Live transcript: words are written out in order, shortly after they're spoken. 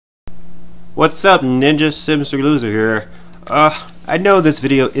What's up, Ninja Simster Loser here. I know this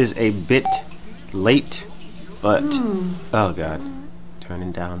video is a bit late, but oh god,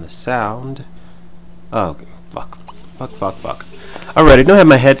 turning down the sound. Oh fuck. Alright, I don't have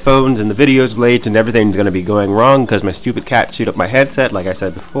my headphones and the video's late and everything's gonna be going wrong because my stupid cat chewed up my headset, like I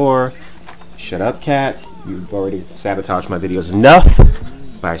said before. Shut up, cat. You've already sabotaged my videos enough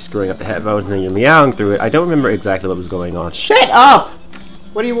by screwing up the headphones and then you're meowing through it. I don't remember exactly what was going on. Shut up!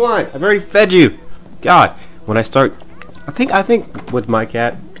 What do you want? I've already fed you. God, when I start, I think with my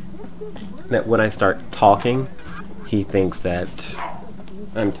cat that when I start talking, he thinks that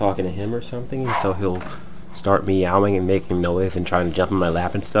I'm talking to him or something, and so he'll start meowing and making noise and trying to jump in my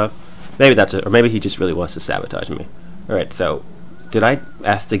lap and stuff. Maybe that's it, or maybe he just really wants to sabotage me. All right, so did I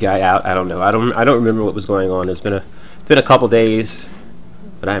ask the guy out? I don't know. I don't remember what was going on. It's been a couple days,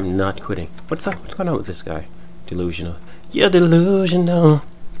 but I'm not quitting. What's up? What's going on with this guy? Delusional. You're delusional.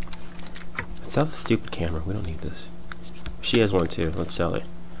 Sell the stupid camera. We don't need this. She has one too. Let's sell it.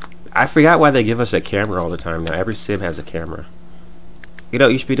 I forgot why they give us a camera all the time now. Every sim has a camera. You know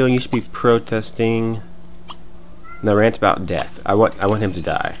what you should be doing? You should be protesting. No, rant about death. I want him to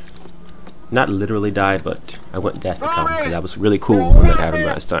die. Not literally die, but I want death to come because that was really cool when that happened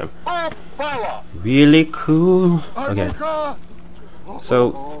last time. Really cool. Okay.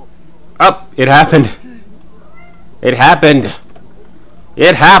 So, up! It happened. It happened.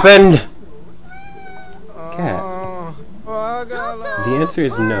 It happened. Cat. The answer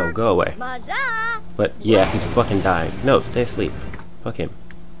is no. Go away. But yeah, he's fucking dying. No, stay asleep. Fuck him.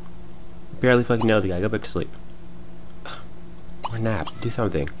 Barely fucking know the guy. Go back to sleep. Or nap. Do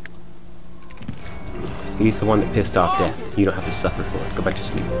something. He's the one that pissed off death. You don't have to suffer for it. Go back to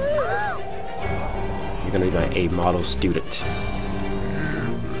sleep. You're gonna be my A model student.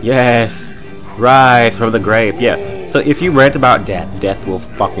 Yes! Rise from the grave. Yeah. So if you rant about death, death will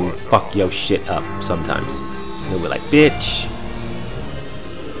fucking fuck your shit up sometimes. He'll be like, bitch,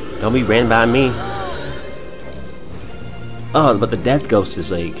 don't be ranting by me. Oh, but the death ghost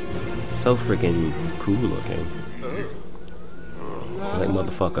is like so freaking cool looking. Like,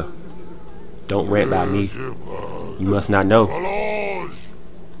 motherfucker, don't rant by me. You must not know.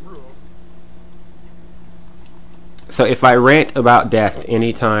 So if I rant about death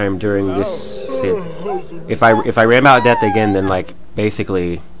anytime during this, if I rant about death again, then like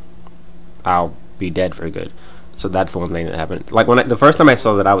basically I'll be dead for good. So that's the one thing that happened. Like the first time I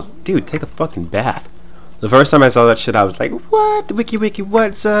saw that, I was, dude, take a fucking bath. The first time I saw that shit, I was like, what? Wiki,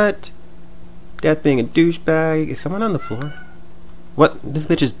 what's that? Death being a douchebag. Is someone on the floor? What? This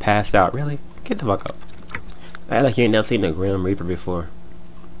bitch is passed out. Really? Get the fuck up. I act like you ain't never seen a Grim Reaper before.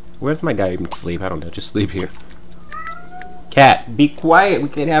 Where's my guy even sleep? I don't know. Just sleep here. Cat, be quiet. We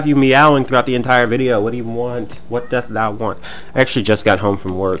can't have you meowing throughout the entire video. What do you want? What doth thou want? I actually just got home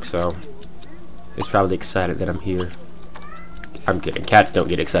from work, so it's probably excited that I'm here. I'm kidding. Cats don't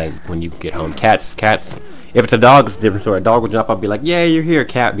get excited when you get home. Cats. If it's a dog, it's a different story. A dog will jump up and be like, yeah, you're here.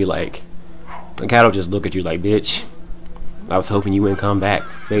 Cat be like, the cat will just look at you like, bitch, I was hoping you wouldn't come back.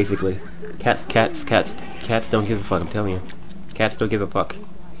 Basically, cats don't give a fuck. I'm telling you, cats don't give a fuck.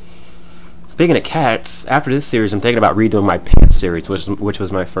 Speaking of cats, after this series, I'm thinking about redoing my Pants series, which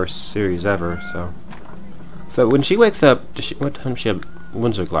was my first series ever. So when she wakes up, what time does she have?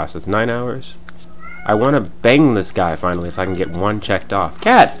 When's her classes? 9 hours. I want to bang this guy finally, so I can get one checked off.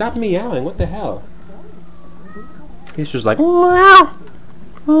 Cat, stop meowing! What the hell? He's just like meow,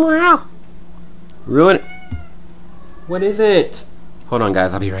 meow. Ruin it. What is it? Hold on,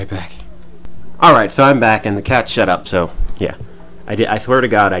 guys. I'll be right back. All right, so I'm back, and the cat shut up. So yeah. I swear to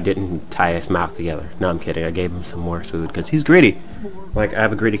God, I didn't tie his mouth together. No, I'm kidding. I gave him some more food because he's greedy. Like, I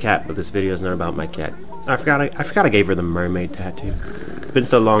have a greedy cat, but this video is not about my cat. I forgot I gave her the mermaid tattoo. It's been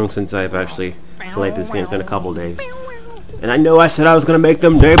so long since I've actually played this game. It's been a couple days. And I know I said I was going to make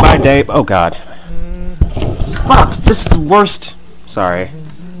them day by day. Oh, God. Fuck! This is the worst. Sorry.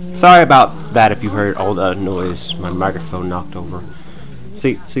 Sorry about that if you heard all the noise. My microphone knocked over.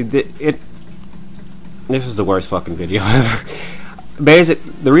 See, this is the worst fucking video ever.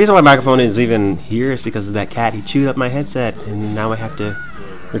 The reason my microphone is even here is because of that cat. He chewed up my headset, and now I have to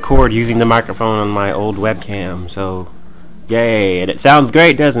record using the microphone on my old webcam. So, yay! And it sounds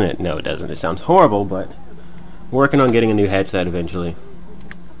great, doesn't it? No, it doesn't. It sounds horrible, but working on getting a new headset eventually.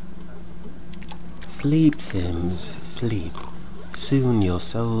 Sleep, Sims, sleep. Soon your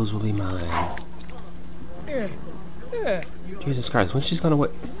souls will be mine. Jesus Christ, when she's gonna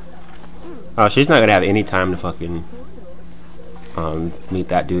wait? Oh, she's not gonna have any time to fucking meet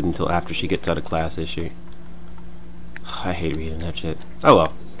that dude until after she gets out of class, is she? I hate reading that shit. Oh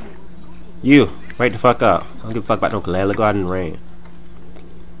well. You, wake the fuck up. I don't give a fuck about no Galila Garden rain.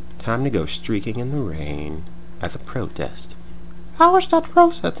 Time to go streaking in the rain as a protest. How is that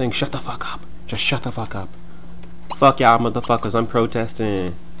protesting? Shut the fuck up. Just shut the fuck up. Fuck y'all motherfuckers, I'm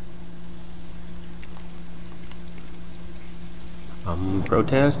protesting. I'm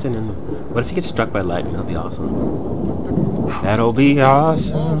protesting in the... What if he gets struck by lightning? That'll be awesome. That'll be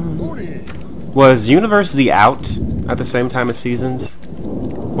awesome. Was University out at the same time as Seasons?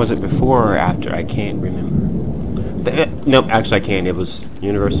 Was it before or after? I can't remember. Nope, actually I can't. It was...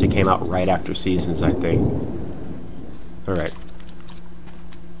 University came out right after Seasons, I think. Alright.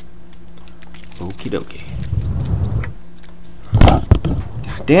 Okie dokie.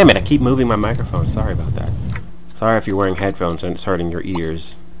 God damn it, I keep moving my microphone. Sorry about that. Sorry if you're wearing headphones and it's hurting your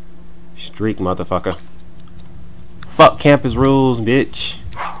ears. Streak, motherfucker. Fuck campus rules, bitch.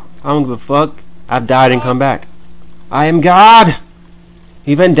 I don't give a fuck. I've died and come back. I am God!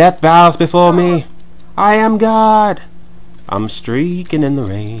 Even death bows before me. I am God! I'm streaking in the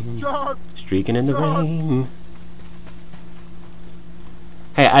rain. Streaking in the rain.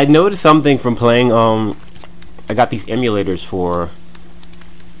 Hey, I noticed something from playing, I got these emulators for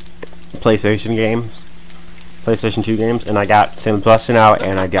PlayStation games. PlayStation 2 games, and I got Sims Plus now,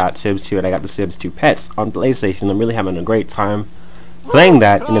 and I got Sims 2, and I got the Sims 2 Pets on PlayStation. I'm really having a great time playing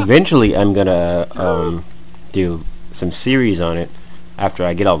that, and eventually I'm gonna do some series on it after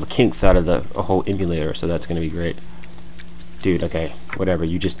I get all the kinks out of the whole emulator, so that's gonna be great. Dude, okay, whatever,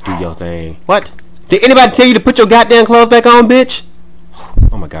 you just do your thing. What? Did anybody tell you to put your goddamn clothes back on, bitch?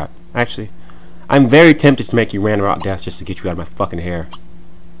 Oh my god. Actually, I'm very tempted to make you random out death just to get you out of my fucking hair.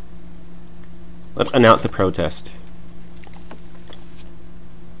 Let's announce the protest.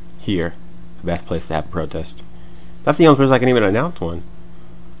 Here. The best place to have a protest. That's the only place I can even announce one.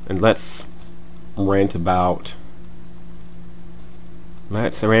 And let's rant about...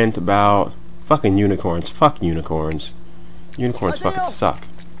 fucking unicorns. Fuck unicorns. Unicorns fucking suck.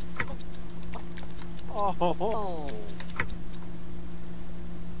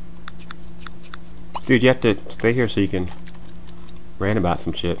 Dude, you have to stay here so you can rant about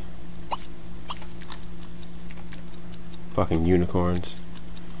some shit. Fucking unicorns.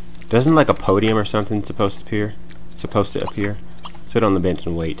 Doesn't like a podium or something supposed to appear? Sit on the bench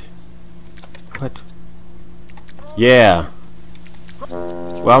and wait. What? Yeah.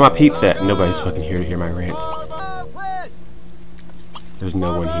 Well, my peeps at. Nobody's fucking here to hear my rant. There's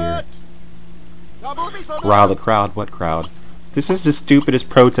no one here. Rile the crowd. What crowd? This is the stupidest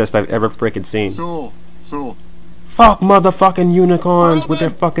protest I've ever freaking seen. Fuck motherfucking unicorns with their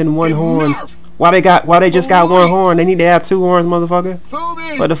fucking one horns. Why they just got one horn? They need to have two horns, motherfucker.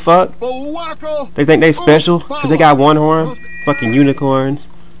 What the fuck? They think they special because they got one horn? Fucking unicorns.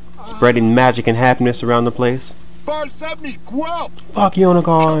 Spreading magic and happiness around the place. Fuck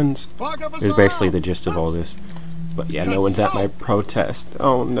unicorns. Is basically the gist of all this. But yeah, no one's at my protest.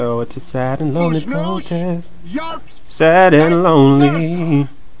 Oh no, it's a sad and lonely protest. Sad and lonely.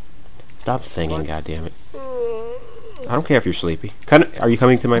 Stop singing, goddammit. I don't care if you're sleepy. Are you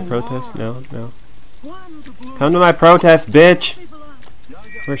coming to my protest? No, no. Come to my protest, bitch!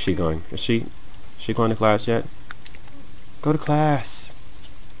 Where's she going? Is she going to class yet? Go to class.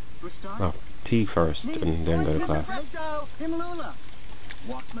 Oh, tea first, and then go to class.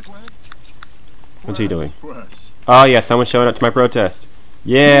 What's he doing? Oh yeah, someone's showing up to my protest.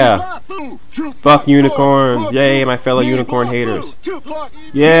 Yeah! Fuck unicorns! Yay, my fellow unicorn haters.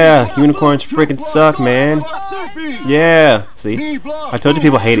 Yeah! Unicorns freaking suck, man! Yeah! See? I told you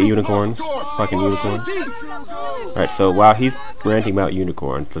people hated unicorns. Fucking unicorns. Alright, so while he's ranting about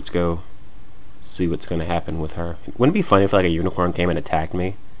unicorns, let's go see what's gonna happen with her. Wouldn't it be funny if like a unicorn came and attacked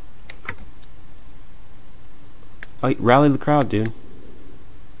me? Oh, rally the crowd, dude.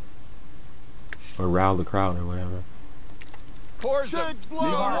 Or rile the crowd, or whatever.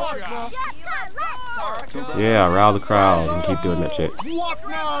 Yeah, rile the crowd and keep doing that shit.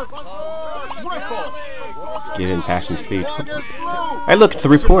 Give in passion speech. Hey look, it's a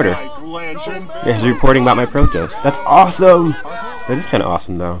reporter. Yeah, he's reporting about my protest. That's awesome! That is kinda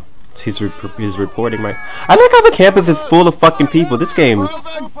awesome though. He's reporting my... I like how the campus is full of fucking people. This game...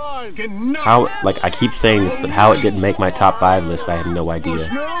 How... Like, I keep saying this, but how it didn't make my top 5 list, I have no idea.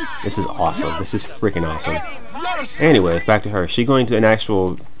 This is awesome. This is freaking awesome. Anyways, back to her. Is she going to an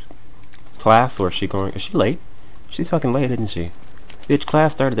actual class, or is she going... Is she late? She's fucking late, isn't she? Bitch,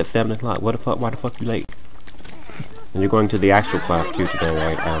 class started at 7 o'clock. What the fuck? Why the fuck you late? And you're going to the actual class too today,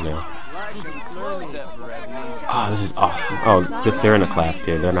 right? I don't know. Oh, this is awesome. Oh, they're in a class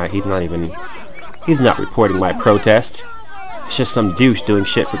here. They're not. He's not reporting my protest. It's just some douche doing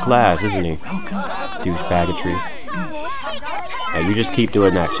shit for class, isn't he? Douche baggotry. Hey, you just keep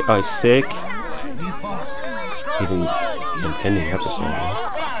doing that. Oh, he's sick. He's in impending episode. Right?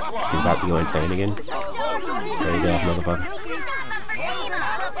 about to go insane again. There you go, motherfucker.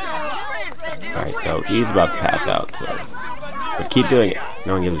 Alright, so he's about to pass out, so... But keep doing it.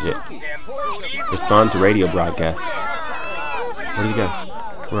 No one gives a shit. Respond to radio broadcast. Where do you go?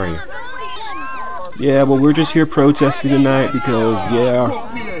 Where are you? Yeah, well, we're just here protesting tonight because,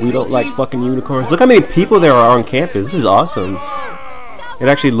 yeah, we don't like fucking unicorns. Look how many people there are on campus. This is awesome. It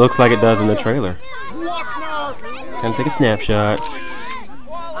actually looks like it does in the trailer. Time to take a snapshot.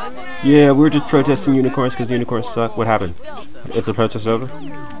 Yeah, we're just protesting unicorns because unicorns suck. What happened? Is the protest over?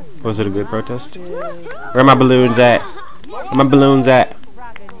 Was it a good protest? Where are my balloons at? Where my balloons at?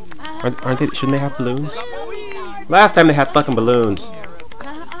 Aren't they? Shouldn't they have balloons? Last time they had fucking balloons.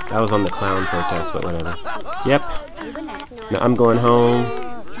 That was on the clown protest, but whatever. Yep. Now I'm going home.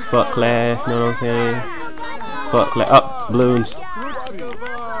 Fuck class, know what I'm saying? Fuck class. Oh, balloons.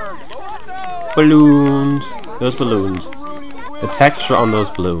 Balloons. Those balloons. The texture on those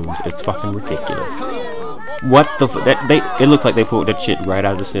balloons is fucking ridiculous. What the f- it looks like they pulled that shit right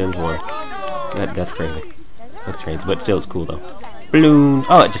out of the Sims 1. That's crazy. That's crazy, but still it's cool though. Balloons.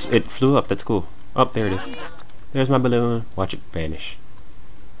 Oh, it flew up. That's cool. Oh, there it is. There's my balloon. Watch it vanish.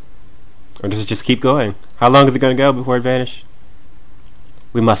 Or does it just keep going? How long is it gonna go before it vanishes?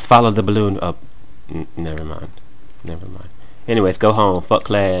 We must follow the balloon up. Never mind. Never mind. Anyways, go home. Fuck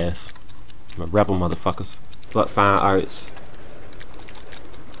class. I'm a rebel, motherfuckers. Fuck fine arts.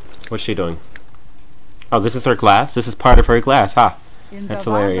 What's she doing? Oh, this is her class? This is part of her class, huh? That's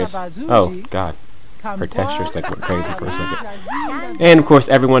hilarious. Oh, God. Her textures like went crazy for a second. And of course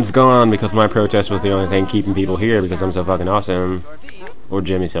everyone's gone because my protest was the only thing keeping people here because I'm so fucking awesome. Or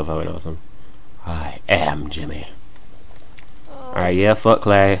Jimmy's so fucking awesome. I am Jimmy. Alright, yeah, fuck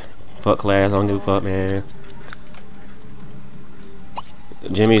class. Fuck class, I don't give a fuck, man.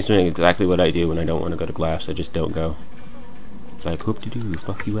 Jimmy's doing exactly what I do when I don't want to go to class. I just don't go. It's like, whoop-de-doo,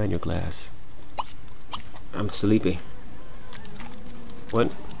 fuck you and your class. I'm sleepy.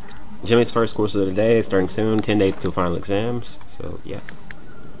 What? Jimmy's first course of the day is starting soon. 10 days till final exams. So, yeah.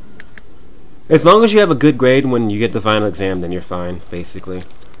 As long as you have a good grade when you get the final exam, then you're fine, basically.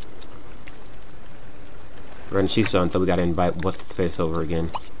 Run she's on, so we gotta invite what's the face over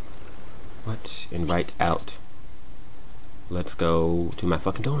again. What? Invite out. Let's go to my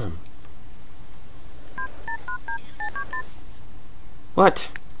fucking dorm.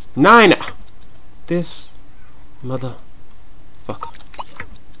 What? 9! This motherfucker.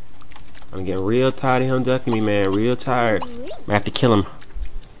 I'm getting real tired of him ducking me, man. Real tired. I have to kill him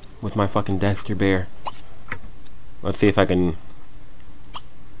with my fucking Dexter bear. Let's see if I can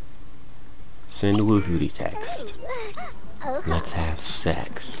send a woohooty text. Let's have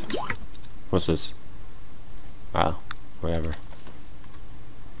sex. What's this? Oh, whatever.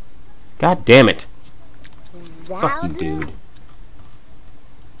 God damn it. Fuck you, dude.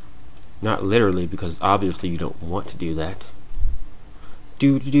 Not literally, because obviously you don't want to do that.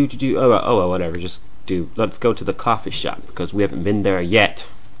 Oh, whatever. Just do. Let's go to the coffee shop because we haven't been there yet.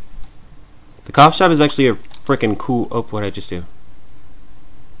 The coffee shop is actually a freaking cool. Oh, what did I just do?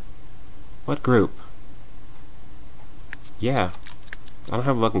 What group? Yeah, I don't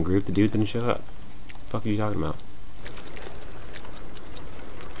have a fucking group. The dude didn't show up. What the fuck are you talking about?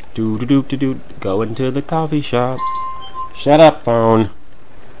 Go into the coffee shop. Shut up, phone.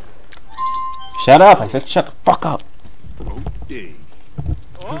 Shut up! I said shut the fuck up.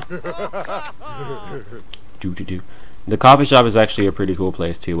 The coffee shop is actually a pretty cool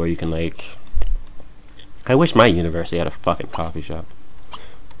place too, where you can like. I wish my university had a fucking coffee shop.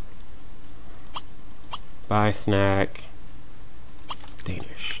 Buy snack.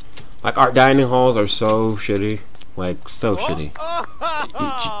 Danish. Like our dining halls are so shitty, like so shitty.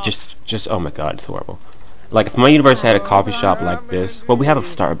 Just oh my god, it's horrible. Like if my university had a coffee shop like this, well we have a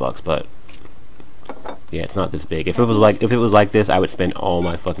Starbucks, but yeah, it's not this big. If it was like this, I would spend all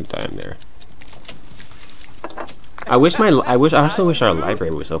my fucking time there. I also wish our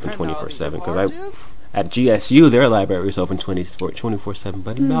library was open 24/7 because at GSU their library is open 24/7,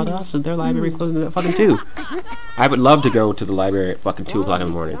 but in Valdosta their library closed at fucking 2. I would love to go to the library at fucking 2 o'clock in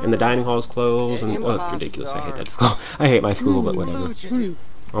the morning, and the dining hall's closed, and oh, it's ridiculous. I hate that school. I hate my school, but whatever.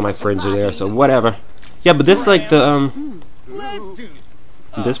 All my friends are there, so whatever. Yeah, but this like the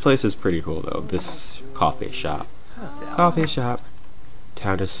this place is pretty cool though. This coffee shop. Coffee shop.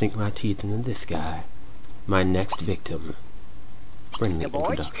 Time to sink my teeth into this guy. My next victim. Friendly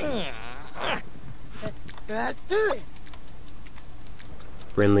introduction.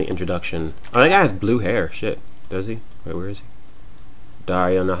 Friendly introduction. Oh, that guy has blue hair. Shit. Does he? Wait, where is he?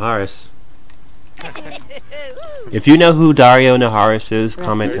 Dario Naharis. If you know who Dario Naharis is,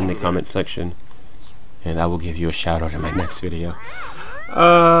 comment in the comment section. And I will give you a shout out in my next video.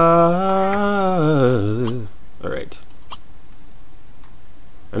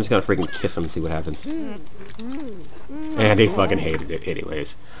 I'm just gonna freaking kiss him and see what happens. And they fucking hated it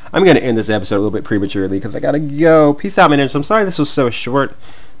anyways. I'm gonna end this episode a little bit prematurely because I gotta go. Peace out, my ninjas. I'm sorry this was so short,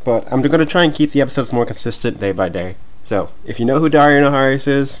 but I'm gonna try and keep the episodes more consistent day by day. So, if you know who Dario Naharis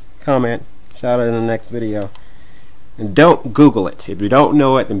is, comment. Shout out in the next video. And don't Google it. If you don't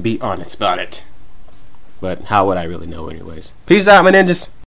know it, then be honest about it. But how would I really know anyways? Peace out, my ninjas.